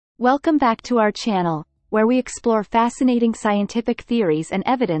Welcome back to our channel, where we explore fascinating scientific theories and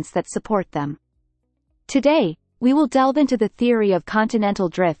evidence that support them. Today, we will delve into the theory of continental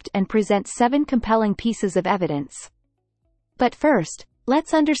drift and present 7 compelling pieces of evidence. But first,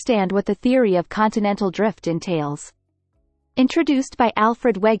 let's understand what the theory of continental drift entails. Introduced by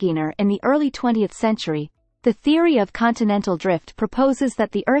Alfred Wegener in the early 20th century, the theory of continental drift proposes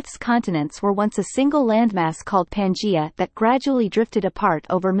that the Earth's continents were once a single landmass called Pangaea that gradually drifted apart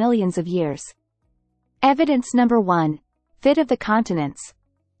over millions of years. Evidence number 1. Fit of the continents.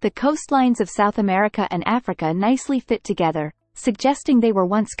 The coastlines of South America and Africa nicely fit together, suggesting they were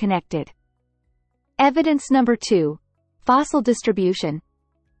once connected. Evidence number 2. Fossil distribution.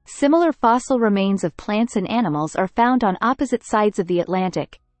 Similar fossil remains of plants and animals are found on opposite sides of the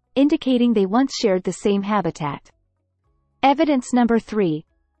Atlantic, indicating they once shared the same habitat. Evidence number 3.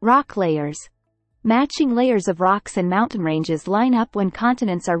 Rock layers. Matching layers of rocks and mountain ranges line up when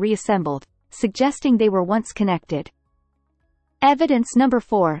continents are reassembled, suggesting they were once connected. Evidence number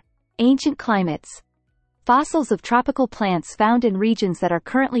 4. Ancient climates. Fossils of tropical plants found in regions that are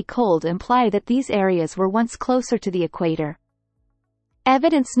currently cold imply that these areas were once closer to the equator.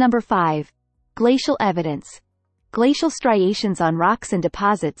 Evidence number 5. Glacial evidence. Glacial striations on rocks and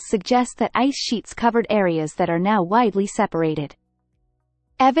deposits suggest that ice sheets covered areas that are now widely separated.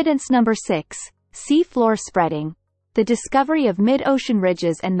 Evidence number 6. Sea floor spreading. The discovery of mid-ocean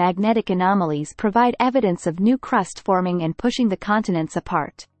ridges and magnetic anomalies provide evidence of new crust forming and pushing the continents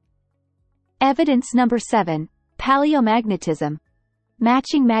apart. Evidence number 7. Paleomagnetism.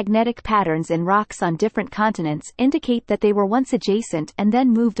 Matching magnetic patterns in rocks on different continents indicate that they were once adjacent and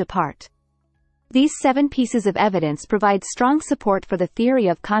then moved apart. These 7 pieces of evidence provide strong support for the theory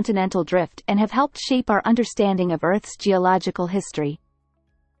of continental drift and have helped shape our understanding of Earth's geological history.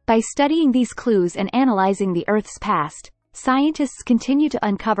 By studying these clues and analyzing the Earth's past, scientists continue to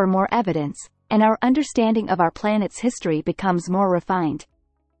uncover more evidence, and our understanding of our planet's history becomes more refined.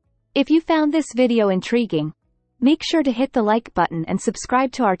 If you found this video intriguing, make sure to hit the like button and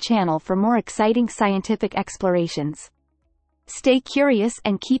subscribe to our channel for more exciting scientific explorations. Stay curious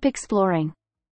and keep exploring.